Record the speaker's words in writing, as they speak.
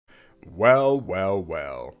Well, well,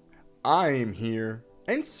 well. I am here,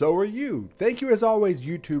 and so are you. Thank you, as always,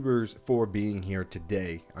 YouTubers, for being here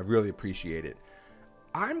today. I really appreciate it.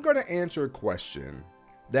 I'm going to answer a question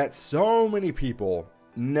that so many people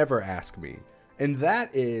never ask me, and that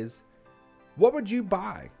is, what would you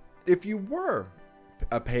buy if you were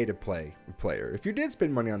a pay-to-play player? If you did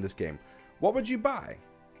spend money on this game, what would you buy?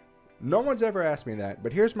 No one's ever asked me that,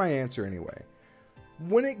 but here's my answer anyway.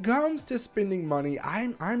 When it comes to spending money,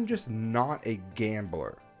 I'm just not a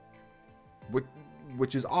gambler,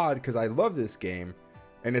 which is odd because I love this game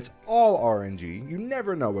and it's all RNG. You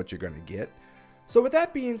never know what you're going to get. So with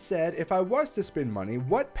that being said, if I was to spend money,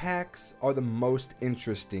 what packs are the most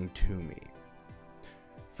interesting to me?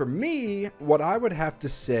 For me, what I would have to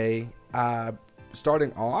say,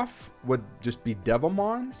 starting off, would just be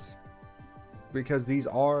Devilmons, because these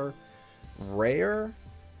are rare.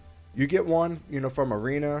 You get one, from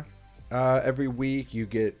Arena every week. You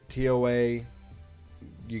get TOA.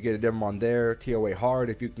 You get a Devilmon there. TOA hard.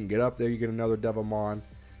 If you can get up there, you get another Devilmon.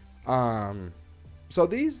 So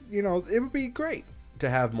these, it would be great to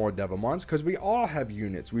have more Devilmons because we all have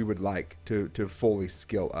units we would like to fully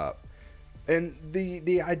skill up. And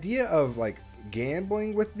the idea of like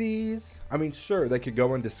gambling with these, I mean, sure, they could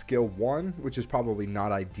go into skill 1, which is probably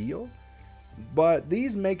not ideal, but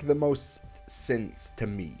these make the most sense to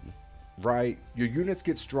me. Right? Your units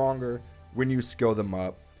get stronger when you skill them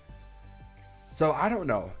up. So I don't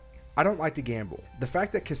know. I don't like to gamble. The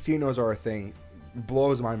fact that casinos are a thing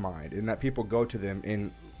blows my mind, and that people go to them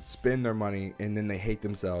and spend their money and then they hate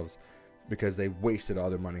themselves because they wasted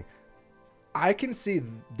all their money. I can see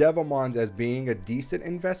Devilmons as being a decent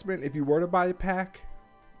investment if you were to buy a pack.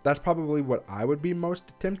 That's probably what I would be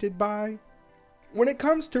most tempted by. When it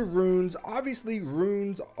comes to runes, obviously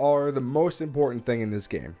runes are the most important thing in this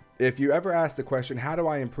game. If you ever ask the question, how do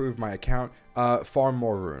I improve my account? Farm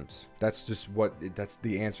more runes. That's just that's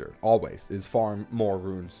the answer. Always is farm more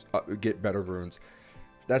runes, get better runes.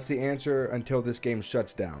 That's the answer until this game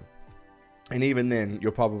shuts down. And even then,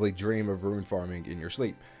 you'll probably dream of rune farming in your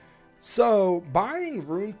sleep. So buying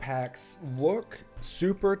rune packs look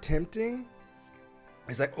super tempting.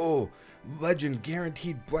 It's like, oh, legend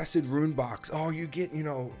guaranteed blessed rune box. Oh, you get,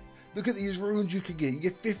 look at these runes you could get. You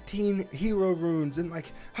get 15 hero runes and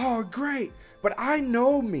like, oh, great. But I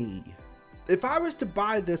know me. If I was to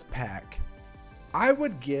buy this pack, I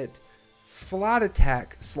would get flat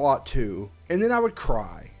attack slot 2 and then I would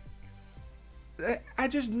cry. I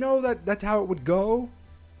just know that that's how it would go.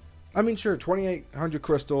 I mean, sure, 2,800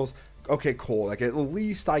 crystals. Okay, cool. Like at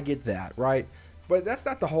least I get that, right? But that's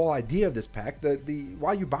not the whole idea of this pack. The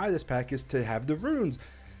why you buy this pack is to have the runes.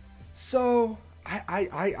 So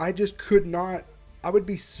I just could not. I would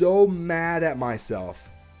be so mad at myself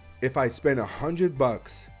if I spent $100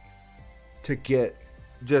 to get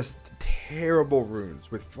just terrible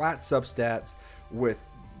runes with flat substats, with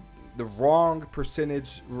the wrong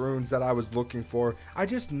percentage runes that I was looking for. I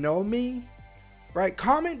just know me, right?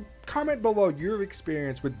 Comment below your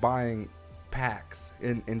experience with buying packs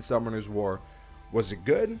in Summoner's War. Was it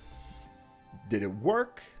good? Did it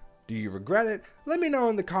work? Do you regret it? Let me know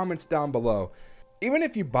in the comments down below. Even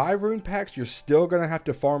if you buy rune packs, you're still going to have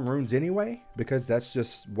to farm runes anyway, because that's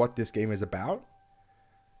just what this game is about.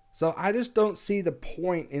 So I just don't see the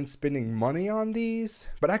point in spending money on these,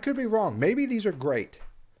 but I could be wrong. Maybe these are great.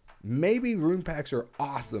 Maybe rune packs are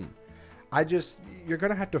awesome. You're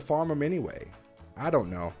going to have to farm them anyway. I don't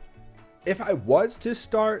know. If I was to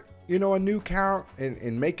start, a new account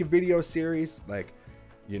and make a video series, like,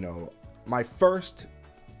 my first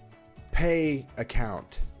pay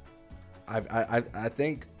account, I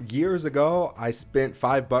think years ago I spent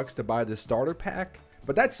 $5 to buy the starter pack,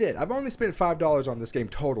 but that's it. I've only spent $5 on this game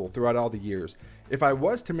total throughout all the years. If I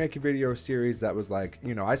was to make a video series that was like,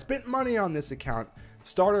 I spent money on this account,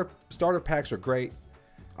 starter packs are great.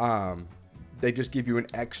 They just give you an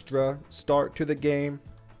extra start to the game.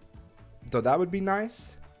 So that would be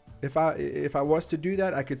nice. If I was to do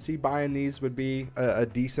that, I could see buying these would be a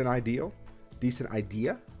decent idea.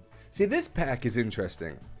 See, this pack is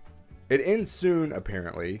interesting. It ends soon,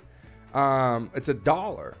 apparently. It's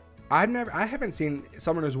 $1. I haven't seen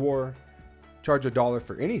Summoner's War charge $1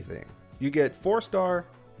 for anything. You get 4-star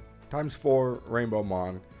times 4 Rainbow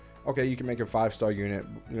Mon. Okay, you can make a 5-star unit,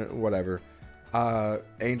 whatever.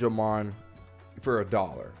 Angel Mon for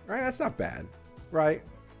 $1. Right, that's not bad, right?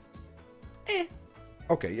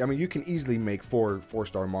 Okay, I mean, you can easily make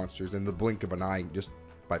 4-star monsters in the blink of an eye just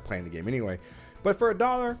by playing the game anyway. But for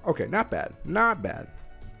 $1, okay, not bad. Not bad.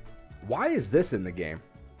 Why is this in the game?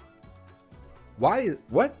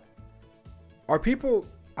 What? Are people...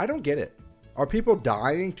 I don't get it. Are people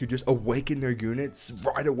dying to just awaken their units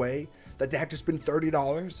right away that they have to spend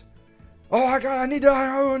 $30? Oh my god, I need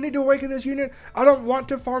to awaken this unit. I don't want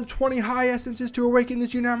to farm 20 high essences to awaken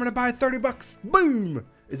this unit. I'm gonna buy 30 bucks. Boom!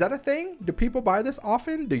 Is that a thing? Do people buy this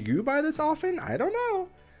often? Do you buy this often? I don't know.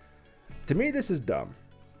 To me, this is dumb.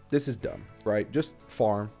 This is dumb, right? Just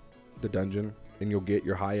farm the dungeon and you'll get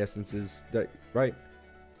your high essences, right?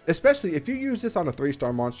 Especially if you use this on a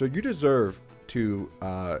 3-star monster, you deserve to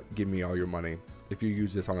give me all your money. If you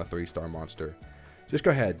use this on a 3-star monster, just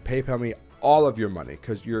go ahead, PayPal me all of your money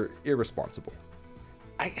because you're irresponsible.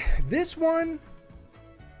 This one,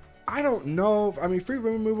 I don't know. I mean, free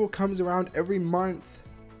room removal comes around every month.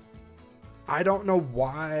 I don't know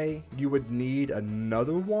why you would need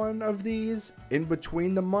another one of these in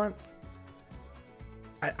between the month.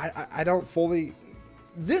 I don't fully.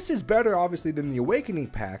 This is better, obviously, than the Awakening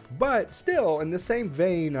pack, but still in the same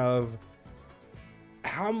vein of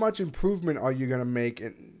how much improvement are you gonna make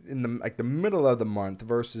in the middle of the month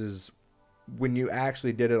versus when you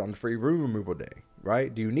actually did it on free room removal day,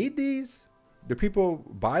 right? Do you need these? Do people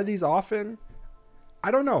buy these often?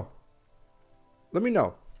 I don't know. Let me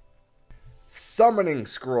know. Summoning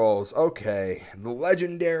scrolls. Okay, the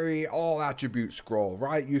legendary all attribute scroll,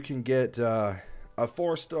 right? You can get a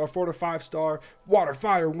 4-star, 4 to 5-star, water,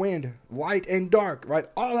 fire, wind, light, and dark, right?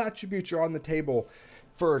 All attributes are on the table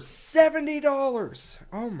for $70.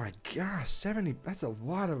 Oh my gosh, 70, that's a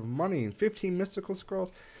lot of money. And 15 mystical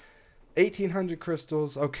scrolls, 1,800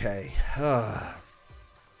 crystals. Okay. I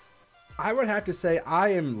would have to say I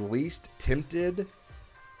am least tempted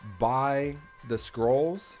by the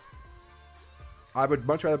scrolls. I would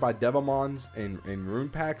much rather buy Devimons and rune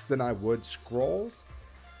packs than I would scrolls.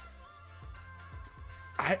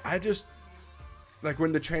 I just, like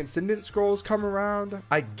when the Transcendent scrolls come around,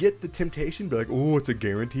 I get the temptation to be like, oh, it's a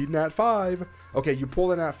guaranteed Nat 5. Okay, you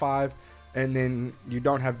pull a Nat 5, and then you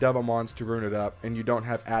don't have Devimons to rune it up, and you don't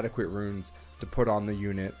have adequate runes to put on the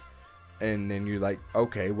unit. And then you're like,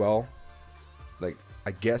 okay, well, like,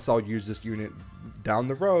 I guess I'll use this unit down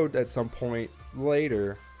the road at some point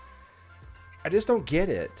later. I just don't get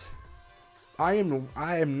it. I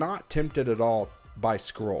am not tempted at all by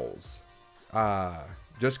scrolls.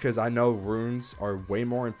 Just because I know runes are way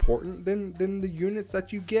more important than the units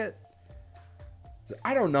that you get. So,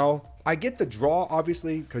 I don't know. I get the draw,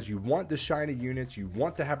 obviously, because you want the shiny units. You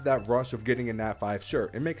want to have that rush of getting a Nat 5.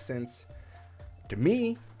 Sure, it makes sense. To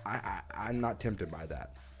me, I'm not tempted by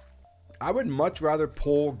that. I would much rather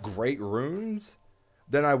pull great runes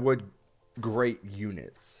than I would great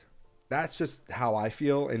units. That's just how I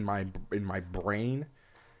feel in my brain.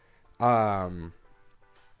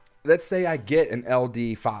 Let's say I get an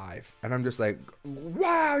LD5 and I'm just like,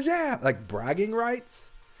 wow, yeah, like bragging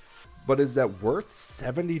rights. But is that worth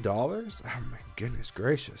 $70? Oh my goodness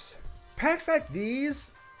gracious. Packs like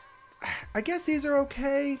these, I guess these are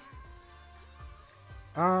okay.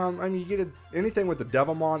 I mean, you get anything with the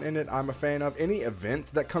Devimon in it, I'm a fan of. Any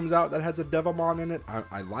event that comes out that has a Devimon in it,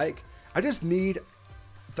 I like. I just need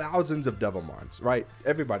thousands of Devimons, right?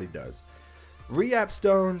 Everybody does. Reap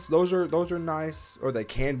stones, those are nice, or they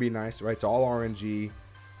can be nice, right? It's all RNG.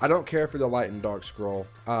 I don't care for the light and dark scroll,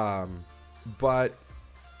 but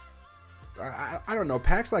I don't know.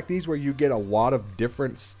 Packs like these where you get a lot of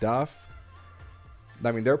different stuff,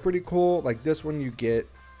 I mean, they're pretty cool. Like this one, you get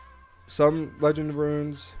some legend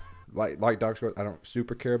runes, like dark scrolls. I don't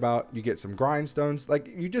super care about. You get some grindstones. Like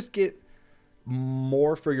you just get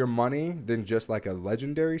more for your money than just like a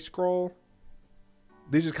legendary scroll.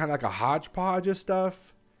 These are kind of like a hodgepodge of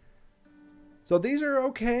stuff. So these are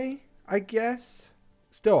okay, I guess.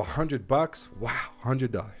 Still $100. Wow,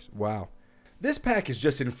 $100. Wow. This pack is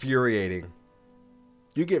just infuriating.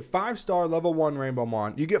 You get 5-star level 1 Rainbow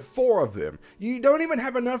Mon. You get 4 of them. You don't even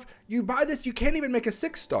have enough. You buy this, you can't even make a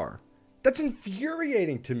 6-star. That's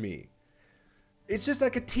infuriating to me. It's just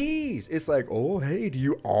like a tease. It's like, oh, hey, do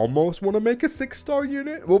you almost want to make a 6-star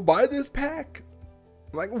unit? We'll buy this pack.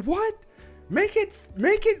 I'm like, what? Make it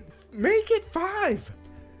 5.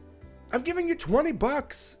 I'm giving you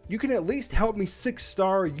 $20. You can at least help me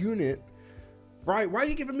 6-star unit. Right? Why are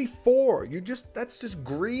you giving me 4? That's just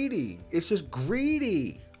greedy. It's just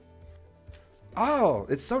greedy. Oh,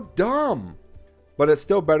 it's so dumb. But it's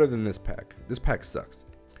still better than this pack. This pack sucks.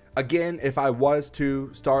 Again, if I was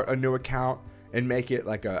to start a new account and make it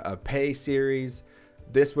like a pay series,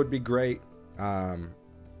 this would be great.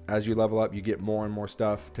 As you level up, you get more and more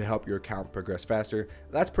stuff to help your account progress faster.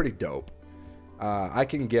 That's pretty dope. I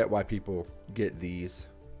can get why people get these.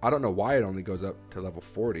 I don't know why it only goes up to level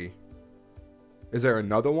 40. Is there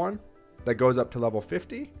another one that goes up to level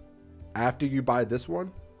 50 after you buy this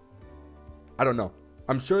one? I don't know.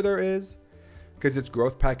 I'm sure there is. because it's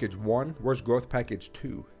growth package 1. Where's growth package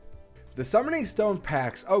 2? The summoning stone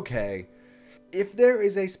packs, okay. If there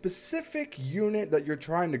is a specific unit that you're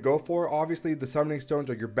trying to go for, obviously the summoning stones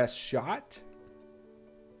are your best shot.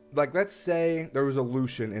 Like, let's say there was a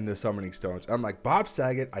Lucian in the summoning stones. I'm like, Bob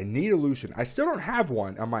Saget, I need a Lucian. I still don't have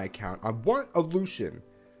one on my account. I want a Lucian.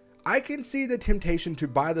 I can see the temptation to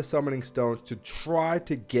buy the summoning stones to try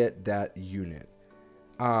to get that unit.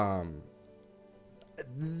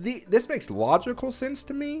 This makes logical sense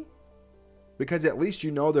to me, because at least you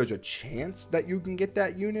know there's a chance that you can get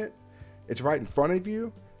that unit. It's right in front of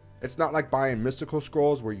you. It's not like buying mystical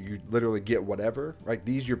scrolls where you literally get whatever. Like,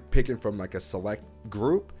 these you're picking from like a select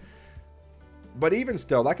group. But even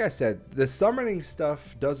still, like I said, the summoning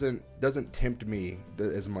stuff doesn't tempt me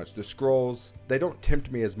as much. The scrolls, they don't tempt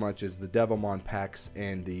me as much as the Devilmon packs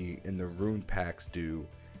and the rune packs do.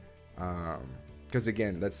 Because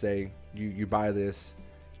again, let's say you buy this,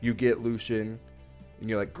 you get Lucian, and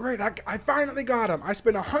you're like, great, I finally got him. I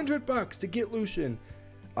spent $100 to get Lucian,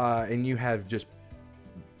 and you have just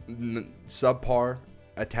subpar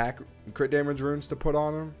attack crit damage runes to put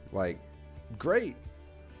on him. Like, great.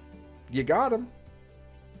 You got him.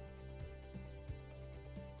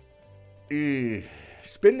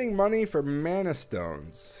 Spending money for mana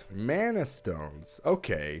stones. Mana stones.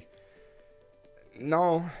 Okay.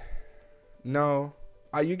 No.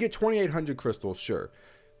 You get 2,800 crystals, sure.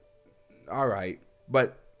 Alright.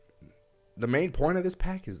 But the main point of this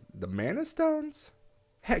pack is the mana stones?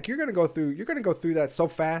 Heck, you're gonna go through that so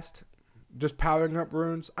fast. Just powering up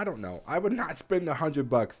runes. I don't know. I would not spend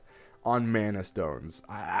 $100 on mana stones.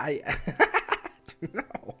 No,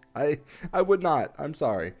 I would not. I'm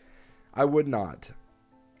sorry, I would not.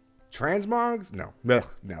 Transmogs? No. No.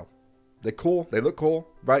 They cool. They look cool,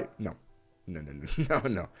 right? No.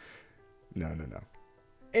 No.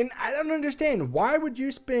 And I don't understand, why would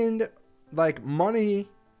you spend like money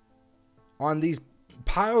on these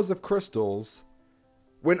piles of crystals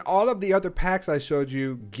when all of the other packs I showed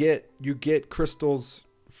you get crystals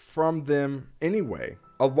from them anyway,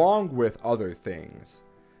 along with other things.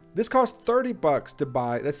 This costs $30 to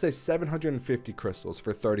buy, let's say 750 crystals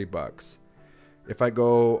for $30. If I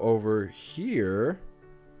go over here,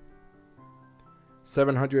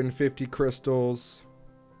 750 crystals.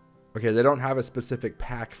 Okay, they don't have a specific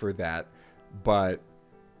pack for that, but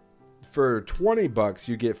for $20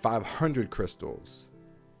 you get 500 crystals.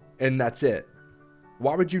 And that's it.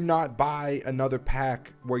 Why would you not buy another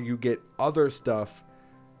pack where you get other stuff?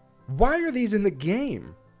 Why are these in the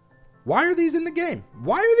game? Why are these in the game?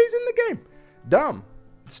 Why are these in the game? Dumb.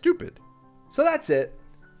 Stupid. So that's it.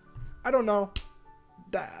 I don't know.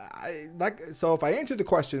 So if I answered the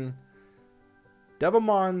question,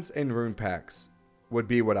 Devilmons and rune packs would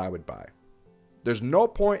be what I would buy. There's no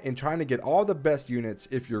point in trying to get all the best units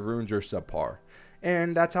if your runes are subpar.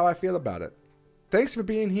 And that's how I feel about it. Thanks for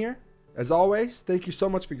being here. As always, thank you so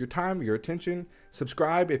much for your time, your attention.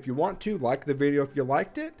 Subscribe if you want to. Like the video if you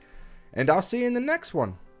liked it. And I'll see you in the next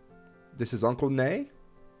one. This is Uncle Nay,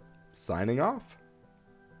 signing off.